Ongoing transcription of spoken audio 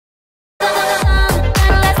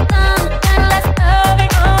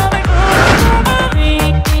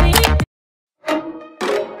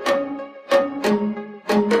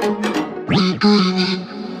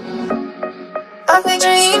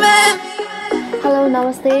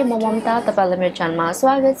नमस्ते म mamTA तपाईहरुलाई मेरो च्यानलमा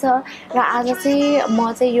स्वागत छ र आज चाहिँ म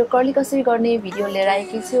चाहिँ यो कर्ली कसरी गर्ने भिडियो लिएर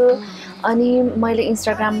आएकी छु अनि मैले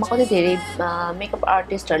इन्स्टाग्राममा कति धेरै मेकअप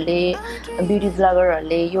आर्टिस्टहरुले ब्युटी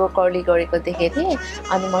ब्लगरहरुले यो कर्ली गरेको देखेथे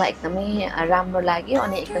अनि मलाई एकदमै राम्रो लाग्यो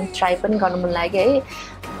अनि एकदम ट्राई पनि गर्न मन लाग्यो है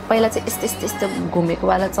पहिला चाहिँ यस्तो घुमेको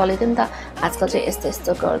वाला चलेथ्यो नि त आजकल चाहिँ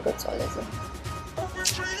यस्तो गरेको चलेछ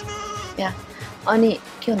या अनि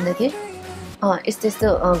के भन्दै थिए यस्तो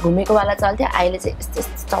घुमेको वाला चल्थ्यो अहिले चाहिँ यस्तो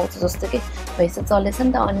चाउचो जस्तो के भइसक्यो चलेछ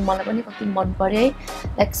नि त अनि मलाई पनि कति मन पर्यो है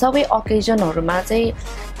लाइक सबै ओकेजनहरुमा चाहिँ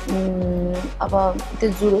अब त्यो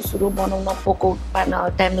जुरो सुरु बनाउन पोको पार्न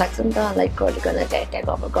टाइम लाग्छ नि त लाइक कर्ली गर्न ट्याग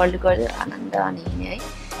अब कर्ली गर्दै आनन्द अनि है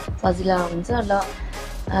सजिलो हुन्छ ल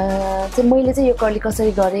चाहिँ मैले चाहिँ यो कर्ली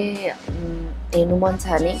कसरी गरे हेर्नु मन छ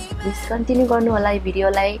भने प्लिज कन्टिन्यू गर्नु होला यो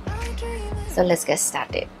भिडियोलाई so let's get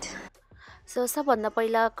started so सबभन्दा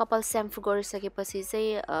पहिला कपाल स्याम्पू गरिसकेपछि चाहिँ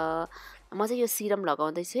म चाहिँ यो सिरम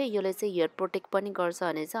लगाउँदै छु यसले चाहिँ हेयर प्रोटेक्ट पनि गर्छ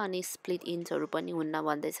भनेछ अनि स्प्लिट इन्चहरु पनि हुन्न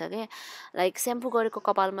भन्दै छ के लाइक स्याम्पू गरेको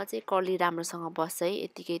कपालमा चाहिँ कर्ली राम्रोसँग बस्छ है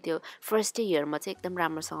यतिकै त्यो फर्स्ट डे हेयरमा चाहिँ एकदम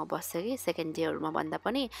राम्रोसँग बस्छ कि सेकेन्ड डेहरुमा भन्दा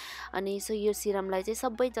पनि अनि सो यो सिरमलाई चाहिँ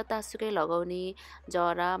सबै जतासुकै लगाउने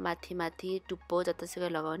जरा माथि टुप्पो जतासुकै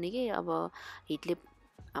लगाउने कि अब हिटले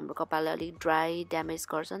हाम्रो कपाललाई अलि ड्राई ड्यामेज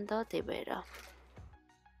गर्छ नि त त्यही भएर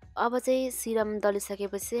अब चाहिँ सिरम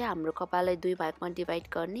दलिसकेपछि हाम्रो कपाललाई दुई भागमा डिभाइड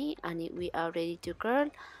गर्ने अनि we are ready to curl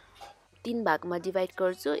तीन भागमा डिभाइड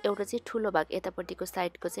गर्छु एउटा चाहिँ ठुलो भाग यतापट्टिको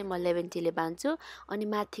साइडको चाहिँ म 11 ले बान्छु अनि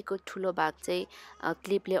माथिको ठुलो भाग चाहिँ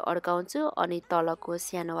क्लिपले अड्काउँछु अनि तलको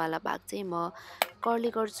सानो वाला भाग चाहिँ म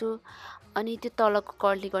कर्ली गर्छु अनि त्यो तलको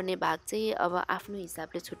कर्ली गर्ने भाग चाहिँ अब आफ्नो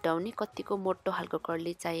हिसाबले छुट्याउने कतिको मोटो खालको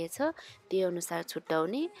कर्ली चाहिएछ त्यही अनुसार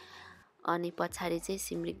छुट्याउने अनि पछाडी चाहिँ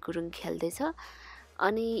सिमरिक गुरुङ खेल्दै छ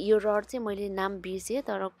अनि यो रड चाहिँ मैले नाम बिर्से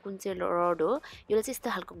तर कुन चाहिँ रड हो यो चाहिँ यस्तो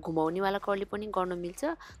खालको घुमाउने वाला कर्ली पनि गर्न मिल्छ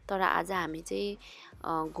तर आज हामी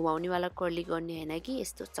चाहिँ घुमाउने वाला कर्ली गर्ने हैन कि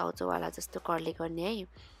यस्तो चाउचो वाला जस्तो कर्ली गर्ने है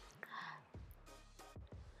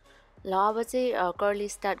ल अब चाहिँ कर्ली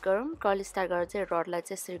स्टार्ट गरौँ कर्ली स्टार्ट गरेर चाहिँ रडलाई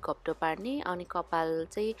चाहिँ यसरी घप्टो पार्ने अनि कपाल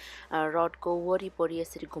चाहिँ रडको वरिपरि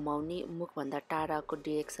यसरी घुमाउने मुखभन्दा टाढाको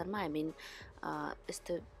डिरेक्सनमा आई मिन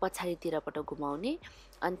यस्तो पछाडीतिरबाट घुमाउने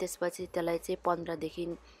अनि त्यसपछि त्यसलाई चाहिँ 15 देखि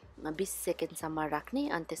 20 सेकेन्डसम्म राख्ने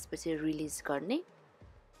अनि त्यसपछि रिलिज गर्ने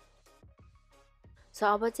सो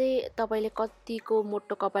अब चाहिँ तपाईले कतिको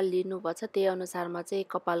मोटो कपाल लिनुभछ त्यही अनुसारमा चाहिँ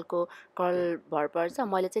कपालको कर्ल भर पर्छ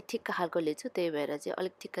मैले चाहिँ ठिक्क खालको लिन्छु त्यही भएर चाहिँ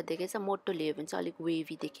अलिक ठिक्क देखेछ मोटो लियो भने चाहिँ अलिक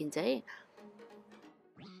वेभी देखिन्छ है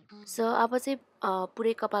सो अब चाहिँ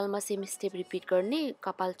पुरै कपालमा सेम स्टेप रिपिट गर्ने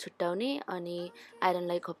कपाल छुट्याउने अनि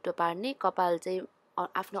आइरनलाई घप्टो पार्ने कपाल चाहिँ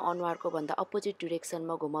आफ्नो अनुहारको भन्दा अपोजिट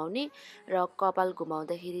डाइरेक्सनमा घुमाउने र कपाल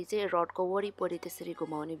घुमाउँदाखेरि चाहिँ रडको वरिपरि त्यसरी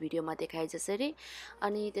घुमाउने भिडियोमा देखाए जसरी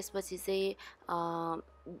अनि त्यसपछि चाहिँ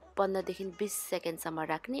 15 देखि 20 सेकेन्डसम्म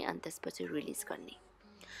राख्ने अनि त्यसपछि रिलिज गर्ने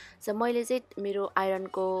सो मैले चाहिँ मेरो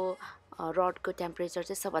आइरनको रडको टेम्परेचर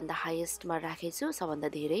चाहिँ सबभन्दा हाईएस्टमा राखेछु सबभन्दा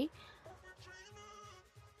धेरै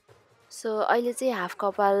सो अहिले चाहिँ हाफ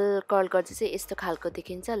कपाल कर्ल गर्दा चाहिँ यस्तो खालको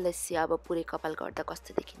देखिन्छ लेट्स सी अब पुरै कपाल गर्दा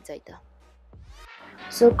कस्तो देखिन्छ है त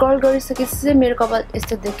सो कर्ल गरिसकेपछि चाहिँ मेरो कपाल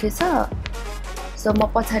यस्तो देखिन्छ सो म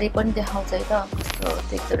पछाडी पनि देखाउँछु है त कस्तो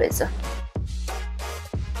देख्दो रहेछ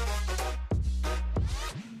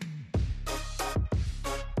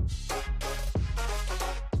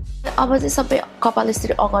अब चाहिँ सबै कपाल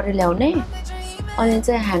यसरी अगाडि ल्याउने अनि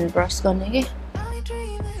चाहिँ ह्यान्ड ब्रस गर्ने के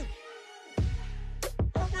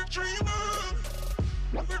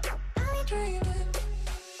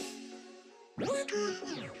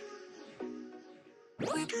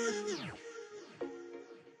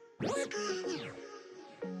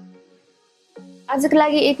आजको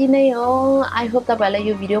लागि यति नै हो आई होप तपाईहरुलाई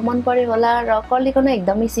यो भिडियो मन पर्यो होला र कर्ली गर्न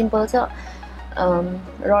एकदमै सिम्पल छ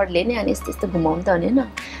रडले नै अनि यस्तो घुमाउनु त हैन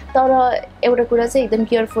तर एउटा कुरा चाहिँ एकदम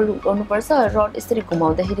केयरफुल गर्नुपर्छ रड यसरी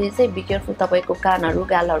घुमाउँदाखेरि चाहिँ बी केयरफुल तपाईको कानहरु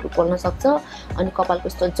गालाहरु पोल्न सक्छ अनि कपालको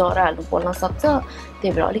यस्तो जराहरु पोल्न सक्छ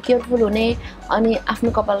त्यही भएर अलि केयरफुल हुने अनि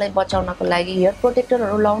आफ्नो कपाललाई बचाउनको लागि हेयर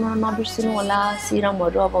प्रोटेक्टरहरु लाउन नबिर्सिनु होला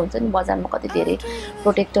सिरमहरु अब हुन्छ नि बजारमा कति धेरै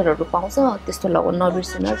प्रोटेक्टरहरु पाउँछ त्यस्तो लगाउन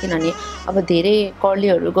नबिर्सिनु किनभने अब धेरै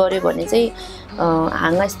कर्लीहरु गर्यो भने चाहिँ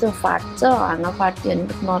हाँगा यस्तो फाट्छ हाँगा फाट्यो भने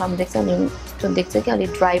नराम्रो देख्छ अनि त्यो देख्छ कि अलि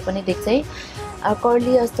ड्राई पनि देख्छ है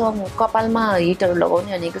कर्ली जस्तो कपालमा हिटहरु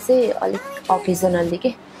लगाउने भनेको चाहिँ अलिक ओकेजनली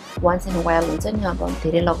के वान्स इन वाइल हुन्छ नि अब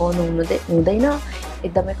धेरै लगाउनु हुँदैन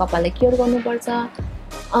एकदमै कपाललाई केयर गर्नुपर्छ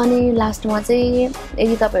अनि लास्टमा चाहिँ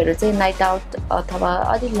यदि तपाईहरु चाहिँ नाइट आउट अथवा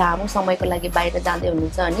अलि लामो समयको लागि बाहिर जाँदै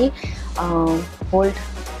हुनुहुन्छ भने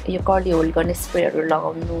होल्ड यो कर्ली होल्ड गर्ने स्प्रेहरु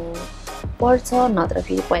लगाउनु पर्छ नत्र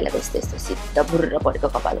फेरि पहिलाको यस्तो सिधा भुरेर परेको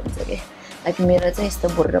कपाल हुन्छ के लाइक मेरो चाहिँ यस्तो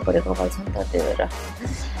भुर्र परेको कपाल छ नि त त्यही भएर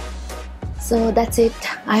So that's it.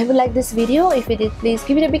 I hope you like this video. If you did, please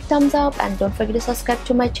give it a big thumbs up and don't forget to subscribe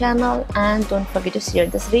to my channel and don't forget to share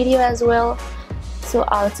this video as well. So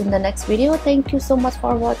I'll see you in the next video. Thank you so much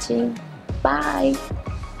for watching. Bye.